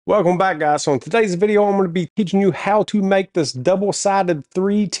Welcome back, guys. So in today's video, I'm going to be teaching you how to make this double-sided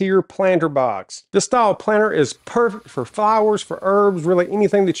 3-tier planter box. This style of planter is perfect for flowers, for herbs, really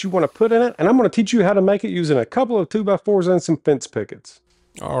anything that you want to put in it. And I'm going to teach you how to make it using a couple of 2x4s and some fence pickets.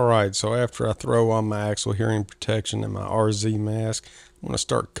 All right, so after I throw on my axle hearing protection and my RZ mask, I'm going to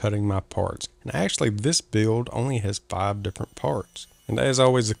start cutting my parts. And actually, this build only has 5 different parts. And as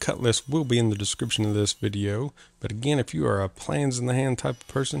always, the cut list will be in the description of this video. But again, if you are a plans in the hand type of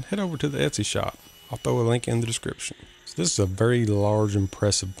person, head over to the Etsy shop. I'll throw a link in the description. So this is a very large,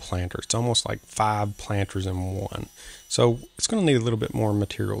 impressive planter. It's almost like 5 planters in one. So it's going to need a little bit more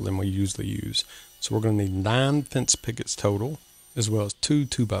material than we usually use. So we're going to need 9 fence pickets total, as well as 2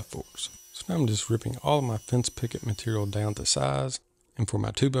 2x4s. So now I'm just ripping all of my fence picket material down to size. And for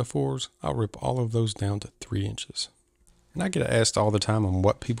my 2x4s, I'll rip all of those down to 3 inches. And I get asked all the time on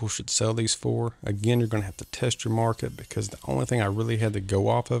what people should sell these for. Again, you're going to have to test your market, because the only thing I really had to go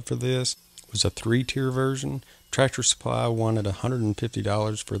off of for this was a 3-tier version. Tractor Supply wanted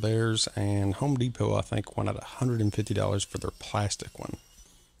 $150 for theirs, and Home Depot, I think, wanted $150 for their plastic one.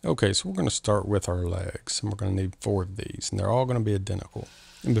 Okay, so we're going to start with our legs, and we're going to need 4 of these, and they're all going to be identical.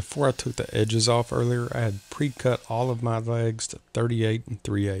 And before I took the edges off earlier, I had pre-cut all of my legs to 38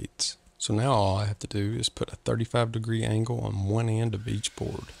 3/8. So now all I have to do is put a 35-degree angle on one end of each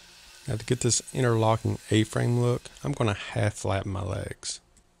board. Now to get this interlocking A-frame look, I'm going to half flatten my legs.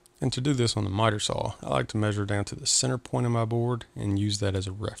 And to do this on the miter saw, I like to measure down to the center point of my board and use that as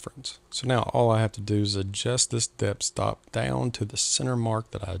a reference. So now all I have to do is adjust this depth stop down to the center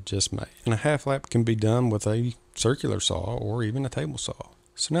mark that I just made. And a half lap can be done with a circular saw or even a table saw.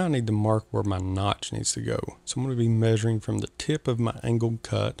 So now I need to mark where my notch needs to go. So I'm going to be measuring from the tip of my angled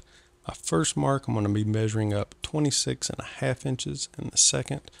cut. My first mark, I'm going to be measuring up 26.5 inches, and the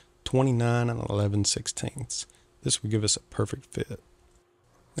second, 29 11/16. This will give us a perfect fit.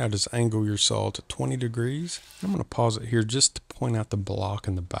 Now just angle your saw to 20 degrees. I'm going to pause it here just to point out the block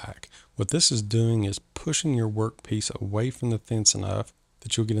in the back. What this is doing is pushing your workpiece away from the fence enough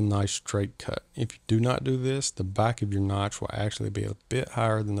that you'll get a nice straight cut. If you do not do this, the back of your notch will actually be a bit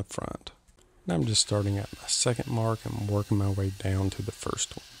higher than the front. Now I'm just starting at my second mark and working my way down to the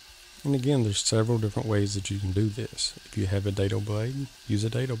first one. And again, there's several different ways that you can do this. If you have a dado blade, use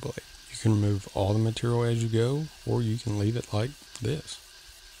a dado blade. You can remove all the material as you go, or you can leave it like this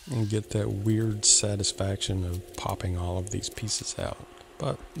and get that weird satisfaction of popping all of these pieces out.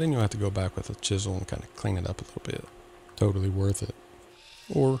 But then you'll have to go back with a chisel and kind of clean it up a little bit. Totally worth it.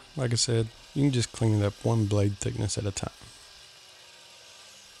 Or, like I said, you can just clean it up one blade thickness at a time.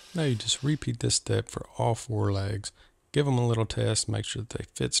 Now you just repeat this step for all 4 legs. Give them a little test, make sure that they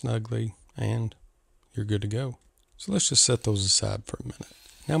fit snugly, and you're good to go. So let's just set those aside for a minute.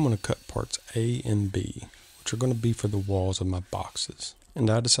 Now I'm going to cut parts A and B, which are going to be for the walls of my boxes. And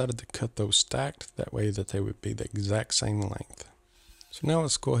I decided to cut those stacked, that way that they would be the exact same length. So now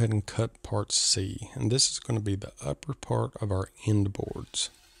let's go ahead and cut part C, and this is going to be the upper part of our end boards.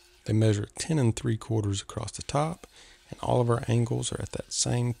 They measure 10 3/4 across the top, and all of our angles are at that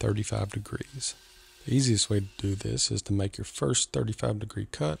same 35 degrees. The easiest way to do this is to make your first 35-degree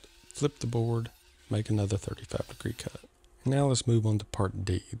cut, flip the board, make another 35-degree cut. Now let's move on to part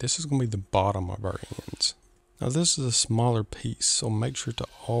D. This is going to be the bottom of our ends. Now this is a smaller piece, so make sure to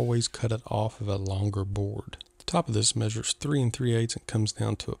always cut it off of a longer board. The top of this measures 3 3/8 and comes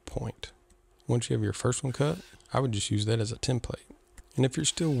down to a point. Once you have your first one cut, I would just use that as a template. And if you're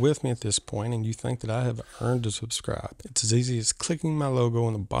still with me at this point and you think that I have earned to subscribe, it's as easy as clicking my logo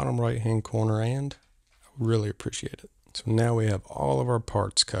in the bottom right-hand corner, and really appreciate it. So now we have all of our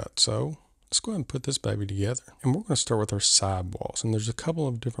parts cut. So let's go ahead and put this baby together. And we're going to start with our side walls. And there's a couple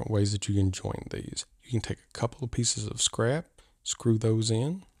of different ways that you can join these. You can take a couple of pieces of scrap, screw those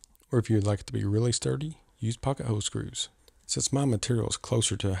in, or if you'd like it to be really sturdy, use pocket hole screws. Since my material is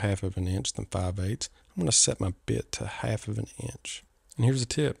closer to 1/2 inch than 5/8, I'm going to set my bit to 1/2 inch. And here's a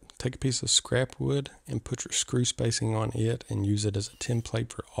tip. Take a piece of scrap wood and put your screw spacing on it and use it as a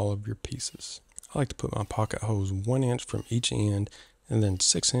template for all of your pieces. I like to put my pocket holes 1 inch from each end and then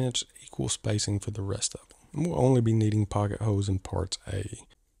 6-inch equal spacing for the rest of them. And we'll only be needing pocket holes in parts A.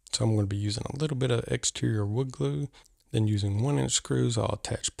 So I'm going to be using a little bit of exterior wood glue, then using 1-inch screws I'll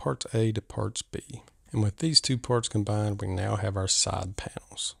attach parts A to parts B. And with these 2 parts combined, we now have our side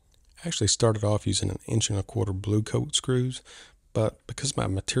panels. I actually started off using 1 1/4 blue coat screws, but because my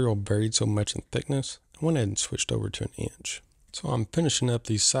material varied so much in thickness, I went ahead and switched over to 1 inch. So I'm finishing up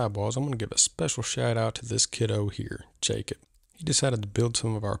these sidewalls. I'm going to give a special shout out to this kiddo here, Jacob. He decided to build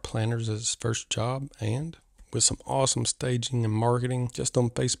some of our planters as his first job, and With some awesome staging and marketing, just on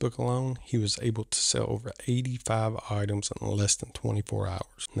Facebook alone, he was able to sell over 85 items in less than 24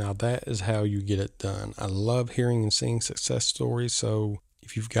 hours. Now that is how you get it done. I love hearing and seeing success stories, so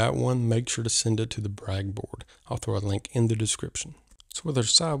if you've got one, make sure to send it to the brag board. I'll throw a link in the description. So with our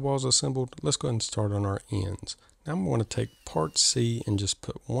sidewalls assembled, let's go ahead and start on our ends. Now I'm going to take part C and just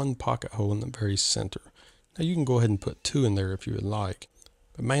put one pocket hole in the very center. Now you can go ahead and put 2 in there if you would like.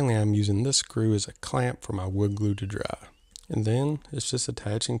 But mainly I'm using this screw as a clamp for my wood glue to dry. And then it's just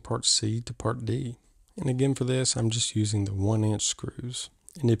attaching part C to part D. And again for this, I'm just using the 1-inch screws.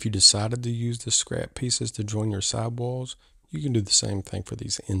 And if you decided to use the scrap pieces to join your sidewalls, you can do the same thing for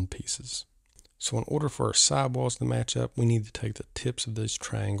these end pieces. So in order for our sidewalls to match up, we need to take the tips of this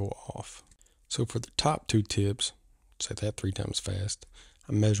triangle off. So for the top 2 tips, say that 3 times fast,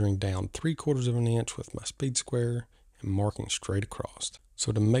 I'm measuring down 3/4 of an inch with my speed square and marking straight across.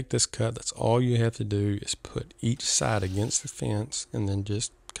 So to make this cut, that's all you have to do is put each side against the fence and then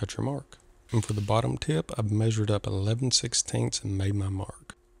just cut your mark. And for the bottom tip, I've measured up 11/16 and made my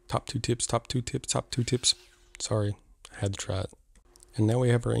mark. Top 2 tips, top 2 tips, top 2 tips. Sorry, I had to try it. And now we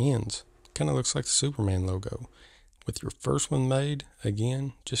have our ends. Kind of looks like the Superman logo. With your first one made,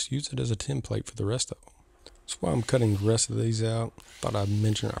 again, just use it as a template for the rest of them. So while I'm cutting the rest of these out, I thought I'd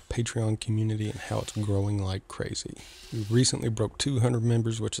mention our Patreon community and how it's growing like crazy. We recently broke 200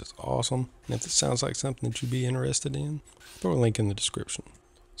 members, which is awesome. And if it sounds like something that you'd be interested in, throw a link in the description.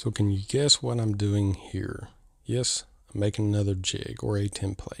 So can you guess what I'm doing here? Yes, I'm making another jig or a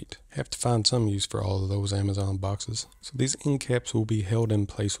template. I have to find some use for all of those Amazon boxes. So these end caps will be held in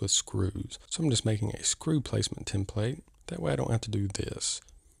place with screws. So I'm just making a screw placement template. That way I don't have to do this.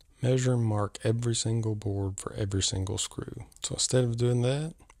 Measure and mark every single board for every single screw. So instead of doing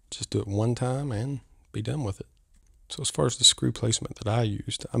that, just do it one time and be done with it. So as far as the screw placement that I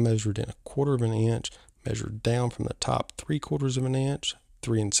used, I measured in 1/4 of an inch, measured down from the top 3/4 of an inch,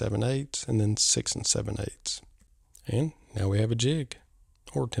 3 7/8, and then 6 7/8. And now we have a jig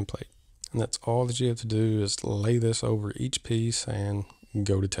or template. And that's all that you have to do is lay this over each piece and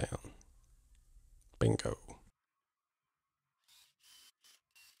go to town. Bingo.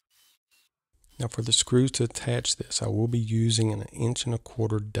 Now for the screws to attach this, I will be using an 1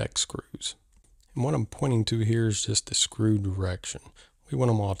 1/4 deck screws. And what I'm pointing to here is just the screw direction. We want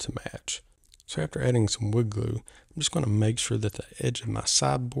them all to match. So after adding some wood glue, I'm just going to make sure that the edge of my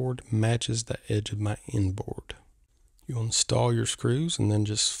sideboard matches the edge of my end board. You'll install your screws and then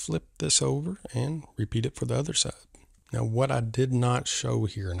just flip this over and repeat it for the other side. Now what I did not show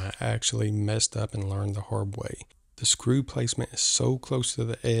here, and I actually messed up and learned the hard way, the screw placement is so close to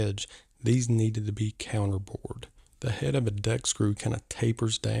the edge, these needed to be counterbored. The head of a deck screw kind of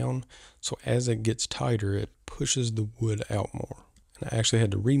tapers down, so as it gets tighter, it pushes the wood out more. And I actually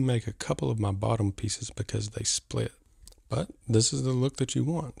had to remake a couple of my bottom pieces because they split. But this is the look that you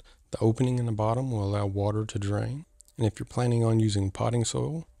want. The opening in the bottom will allow water to drain. And if you're planning on using potting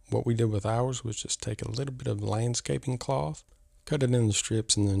soil, what we did with ours was just take a little bit of landscaping cloth, cut it into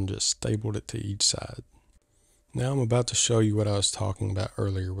strips, and then just stapled it to each side. Now I'm about to show you what I was talking about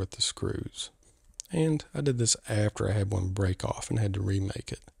earlier with the screws. And I did this after I had one break off and had to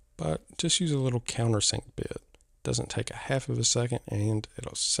remake it. But just use a little countersink bit. Doesn't take a half of a second and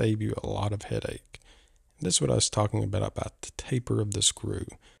it'll save you a lot of headache. And this is what I was talking about the taper of the screw.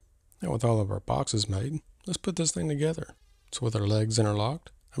 Now with all of our boxes made, let's put this thing together. So with our legs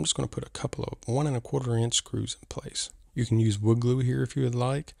interlocked, I'm just going to put a couple of 1 1/4 inch screws in place. You can use wood glue here if you would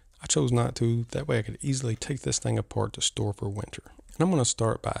like. I chose not to, that way I could easily take this thing apart to store for winter. And I'm going to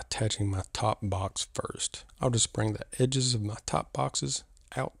start by attaching my top box first. I'll just bring the edges of my top boxes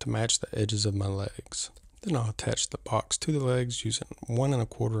out to match the edges of my legs. Then I'll attach the box to the legs using 1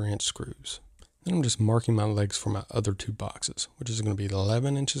 1/4 inch screws. Then I'm just marking my legs for my other 2 boxes, which is going to be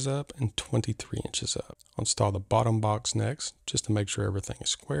 11 inches up and 23 inches up. I'll install the bottom box next, just to make sure everything is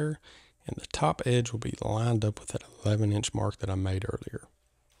square, and the top edge will be lined up with that 11-inch mark that I made earlier.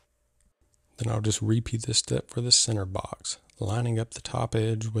 Then I'll just repeat this step for the center box, lining up the top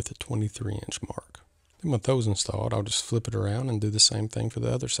edge with the 23-inch mark. Then with those installed, I'll just flip it around and do the same thing for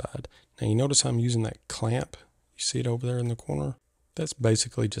the other side. Now you notice I'm using that clamp. You see it over there in the corner? That's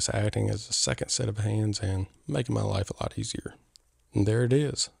basically just acting as a second set of hands and making my life a lot easier. And there it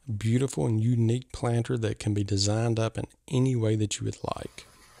is, a beautiful and unique planter that can be designed up in any way that you would like.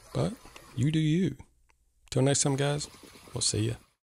 But you do you. Till next time guys, we'll see ya.